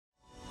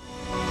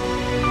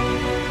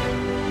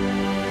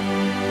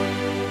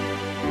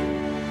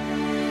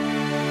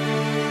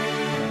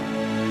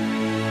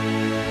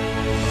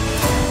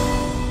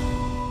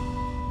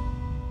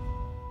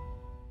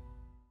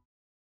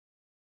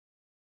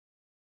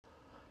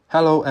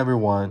Hello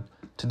everyone.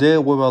 Today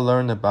we will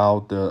learn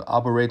about the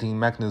operating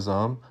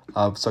mechanism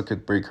of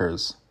circuit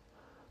breakers.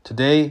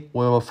 Today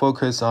we will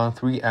focus on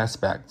three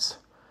aspects: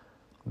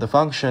 the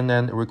function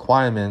and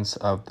requirements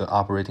of the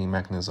operating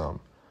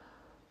mechanism,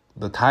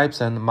 the types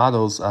and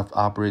models of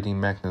operating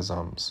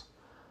mechanisms,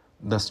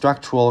 the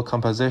structural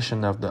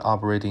composition of the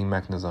operating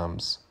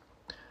mechanisms.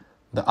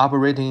 The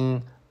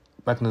operating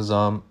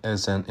mechanism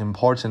is an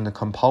important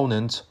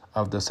component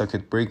of the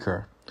circuit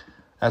breaker.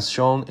 As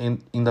shown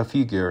in the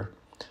figure,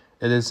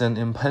 it is an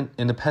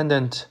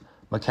independent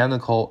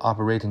mechanical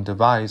operating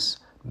device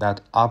that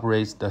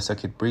operates the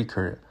circuit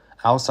breaker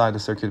outside the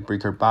circuit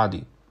breaker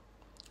body.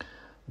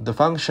 The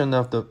function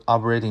of the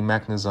operating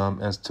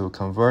mechanism is to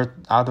convert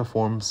other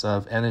forms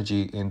of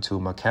energy into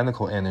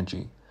mechanical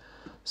energy,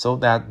 so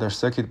that the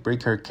circuit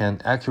breaker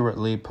can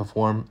accurately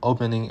perform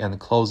opening and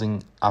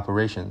closing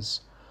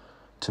operations.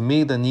 To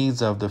meet the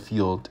needs of the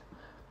field,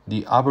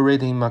 the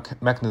operating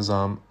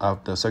mechanism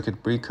of the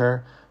circuit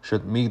breaker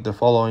should meet the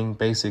following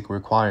basic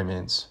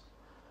requirements.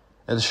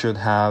 It should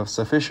have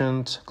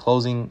sufficient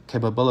closing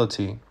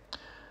capability.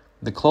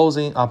 The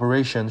closing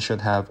operation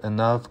should have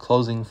enough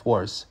closing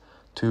force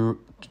to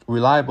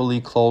reliably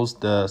close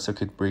the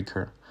circuit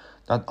breaker,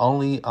 not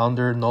only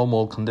under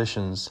normal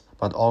conditions,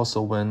 but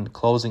also when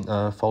closing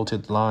a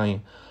faulted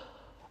line,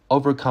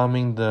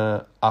 overcoming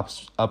the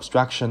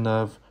obstruction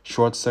of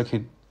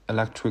short-circuit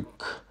electric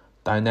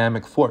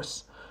dynamic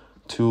force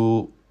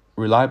to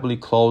reliably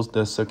close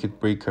the circuit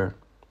breaker.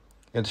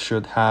 It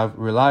should have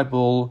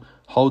reliable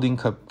holding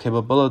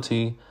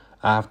capability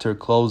after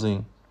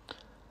closing.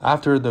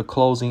 After the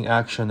closing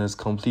action is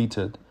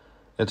completed,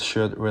 it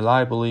should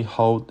reliably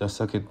hold the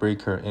circuit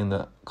breaker in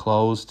the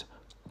closed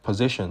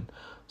position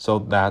so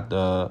that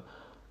the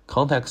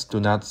contacts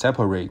do not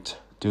separate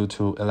due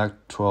to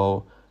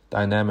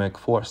electrodynamic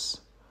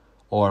force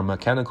or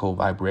mechanical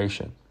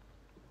vibration.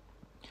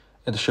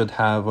 It should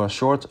have a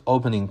short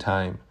opening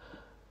time.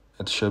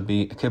 It should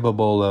be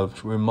capable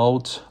of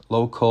remote,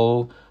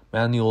 local,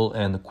 manual,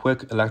 and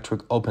quick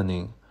electric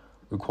opening,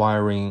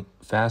 requiring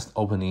fast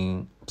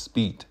opening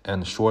speed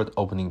and short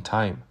opening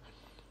time.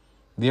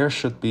 There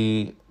should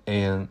be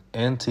an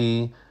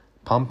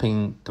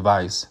anti-pumping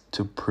device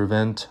to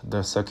prevent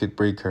the circuit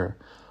breaker,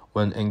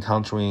 when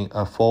encountering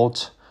a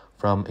fault,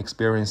 from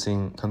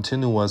experiencing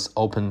continuous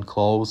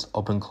open-close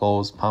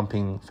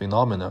pumping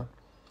phenomena.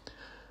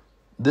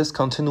 This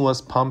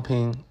continuous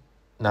pumping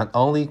not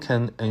only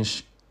can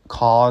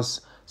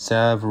cause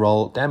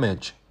several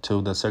damage to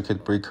the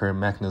circuit breaker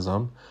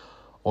mechanism,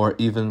 or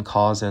even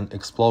cause an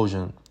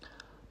explosion,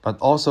 but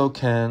also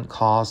can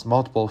cause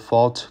multiple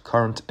fault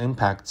current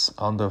impacts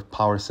on the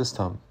power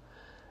system,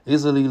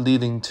 easily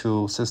leading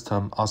to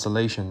system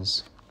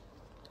oscillations.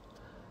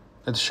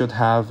 It should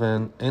have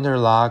an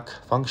interlock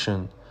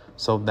function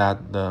so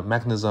that the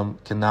mechanism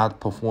cannot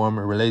perform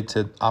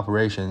related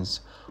operations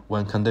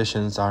when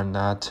conditions are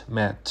not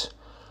met.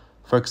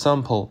 For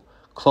example,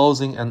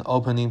 closing and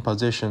opening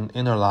position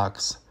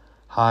interlocks,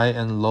 high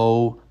and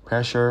low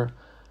pressure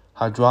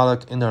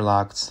hydraulic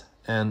interlocks,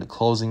 and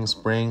closing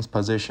spring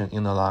position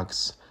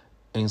interlocks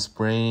in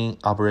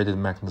spring-operated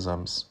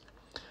mechanisms.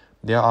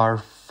 There are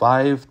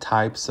 5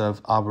 types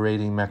of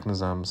operating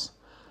mechanisms: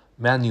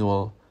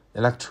 manual,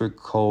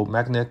 electrical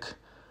magnetic,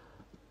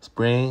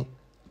 spring,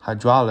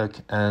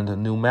 hydraulic, and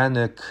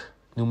pneumatic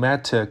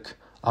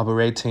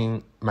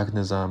operating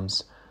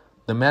mechanisms.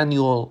 The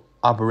manual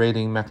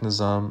operating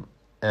mechanism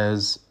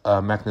is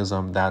a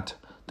mechanism that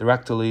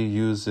directly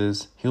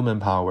uses human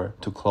power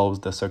to close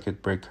the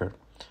circuit breaker.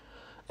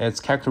 Its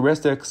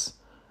characteristics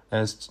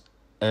is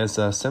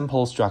a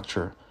simple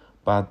structure,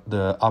 but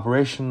the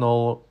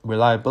operational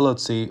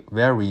reliability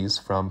varies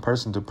from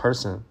person to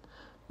person,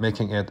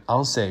 making it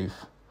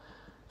unsafe.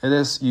 It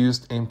is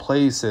used in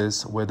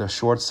places with a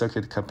short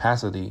circuit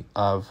capacity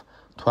of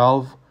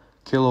 12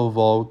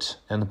 kV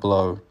and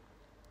below.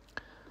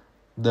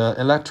 The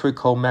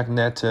electrical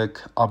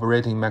magnetic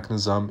operating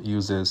mechanism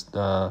uses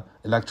the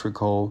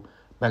electrical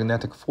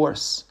magnetic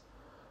force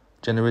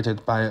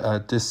generated by a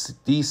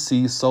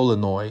DC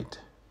solenoid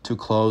to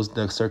close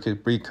the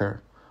circuit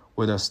breaker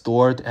with a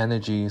stored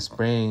energy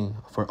spring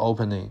for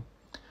opening.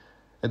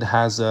 It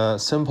has a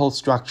simple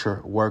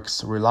structure,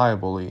 works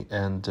reliably,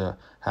 and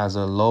has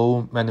a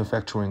low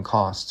manufacturing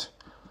cost.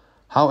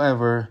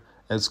 However,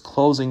 its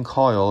closing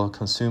coil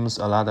consumes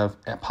a lot of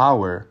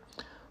power.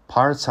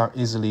 Parts are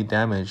easily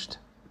damaged.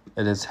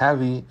 It is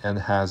heavy and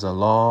has a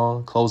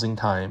long closing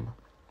time.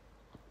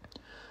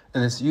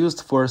 It is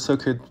used for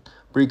circuit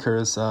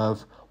breakers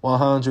of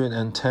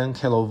 110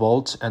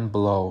 kV and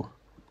below.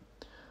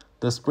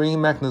 The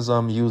spring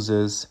mechanism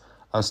uses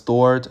a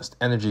stored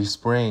energy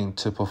spring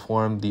to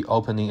perform the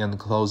opening and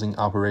closing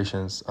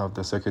operations of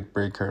the circuit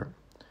breaker.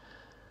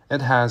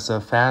 It has a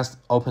fast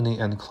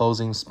opening and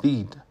closing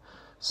speed.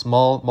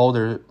 Small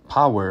motor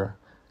power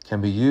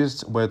can be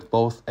used with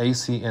both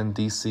AC and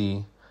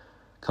DC.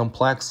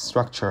 Complex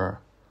structure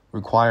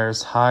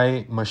requires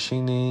high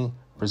machining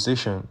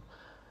precision.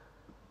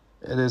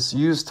 It is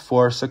used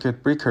for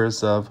circuit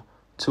breakers of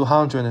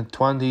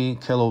 220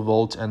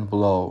 kV and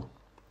below.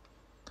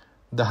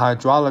 The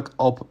hydraulic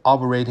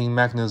operating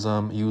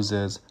mechanism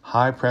uses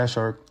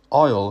high-pressure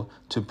oil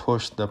to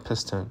push the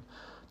piston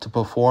to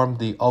perform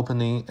the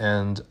opening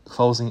and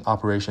closing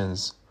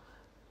operations.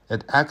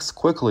 It acts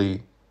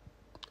quickly,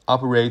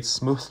 operates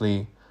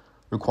smoothly,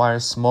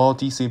 requires small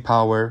DC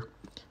power,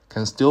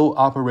 can still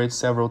operate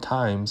several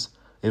times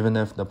even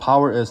if the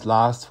power is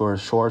lost for a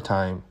short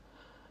time.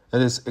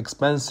 It is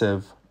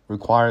expensive,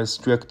 requires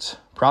strict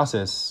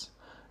process,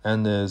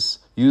 and is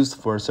used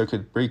for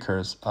circuit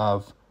breakers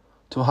of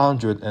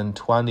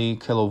 220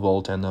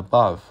 kV and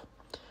above,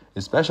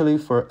 especially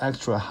for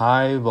extra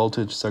high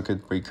voltage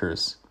circuit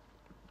breakers.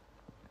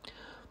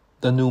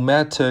 The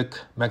pneumatic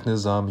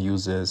mechanism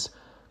uses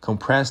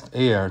compressed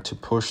air to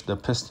push the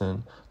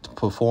piston to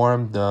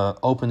perform the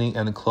opening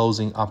and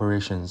closing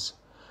operations.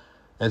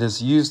 It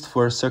is used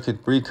for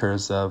circuit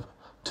breakers of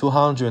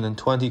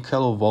 220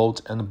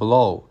 kV and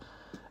below,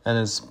 and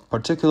is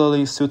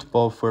particularly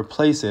suitable for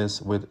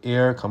places with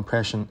air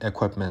compression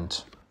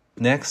equipment.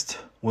 Next,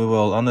 we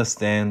will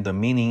understand the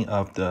meaning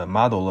of the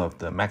model of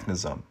the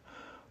mechanism.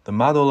 The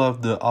model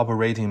of the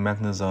operating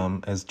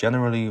mechanism is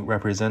generally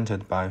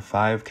represented by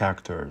 5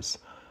 characters.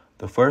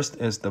 The first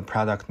is the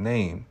product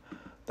name.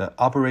 The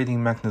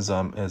operating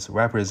mechanism is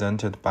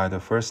represented by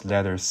the first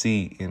letter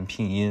C in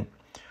pinyin.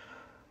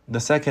 The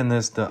second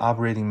is the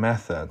operating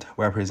method,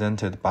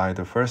 represented by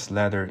the first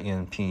letter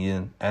in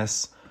pinyin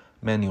S,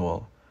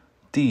 manual,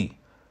 D,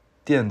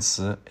 电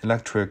磁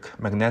electric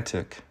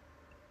magnetic,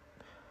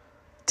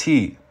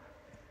 T,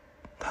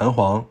 弹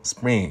簧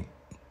spring,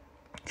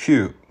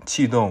 Q,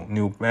 气动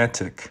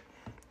pneumatic,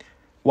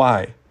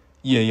 Y,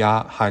 液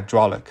压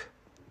hydraulic.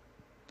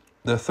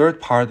 The third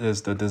part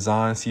is the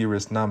design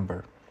series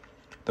number.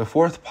 The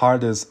fourth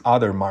part is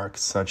other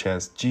marks such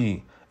as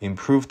G,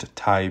 improved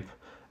type,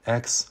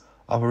 X,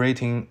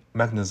 operating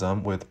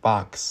mechanism with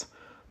box.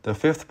 The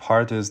fifth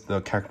part is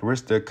the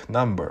characteristic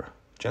number,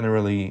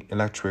 generally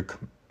electric,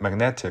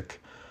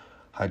 magnetic,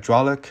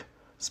 hydraulic,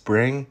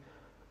 spring.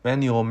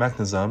 Manual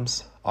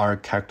mechanisms are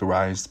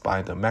characterized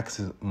by the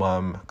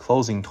maximum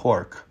closing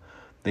torque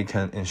they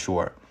can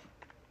ensure.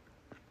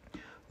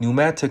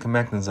 Pneumatic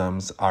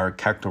mechanisms are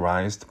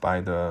characterized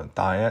by the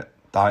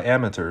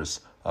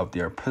diameters of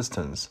their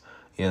pistons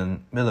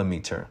in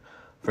millimeter.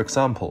 For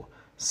example,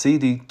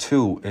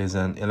 CD2 is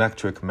an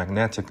electric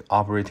magnetic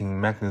operating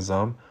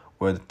mechanism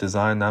with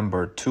design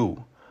number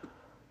 2.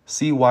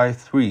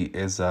 CY3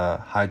 is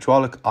a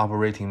hydraulic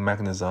operating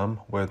mechanism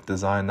with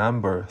design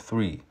number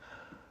 3.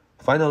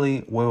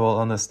 Finally, we will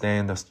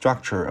understand the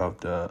structure of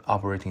the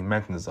operating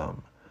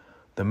mechanism.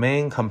 The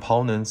main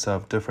components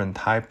of different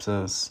types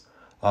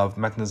of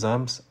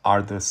mechanisms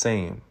are the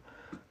same.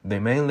 They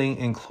mainly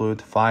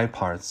include 5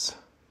 parts: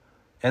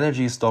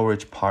 energy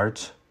storage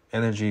part,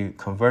 energy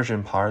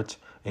conversion part,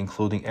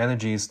 including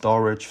energy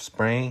storage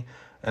spring,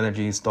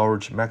 energy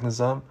storage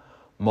mechanism,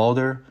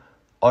 motor,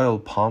 oil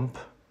pump,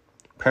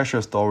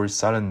 pressure storage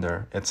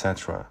cylinder,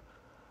 etc.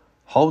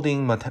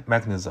 Holding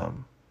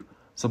mechanism,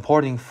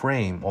 supporting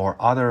frame or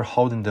other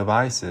holding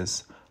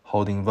devices,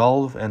 holding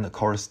valve and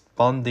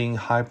corresponding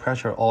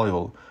high-pressure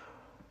oil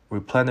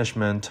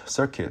replenishment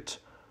circuit,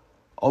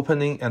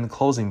 opening and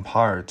closing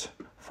part.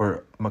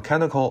 For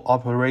mechanical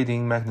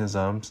operating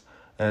mechanisms,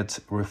 it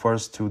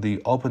refers to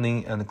the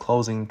opening and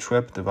closing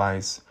trip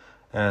device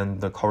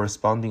and the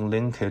corresponding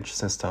linkage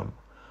system.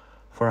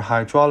 For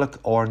hydraulic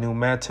or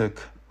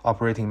pneumatic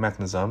operating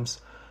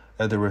mechanisms,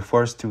 it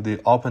refers to the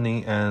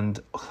opening and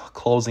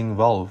closing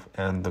valve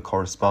and the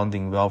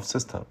corresponding valve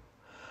system.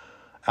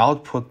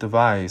 Output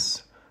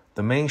device,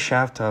 the main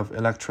shaft of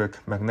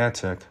electric,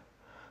 magnetic,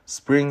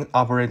 spring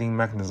operating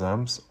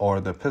mechanisms, or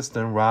the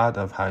piston rod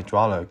of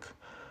hydraulic,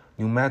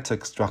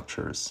 pneumatic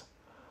structures.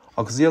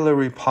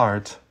 Auxiliary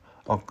part,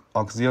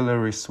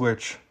 auxiliary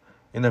switch,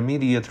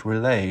 intermediate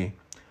relay,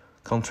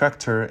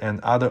 contractor, and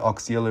other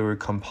auxiliary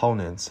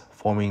components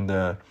forming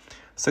the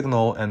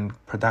signal and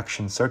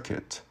protection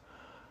circuit.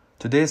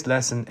 Today's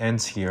lesson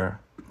ends here.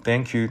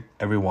 Thank you,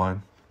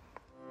 everyone.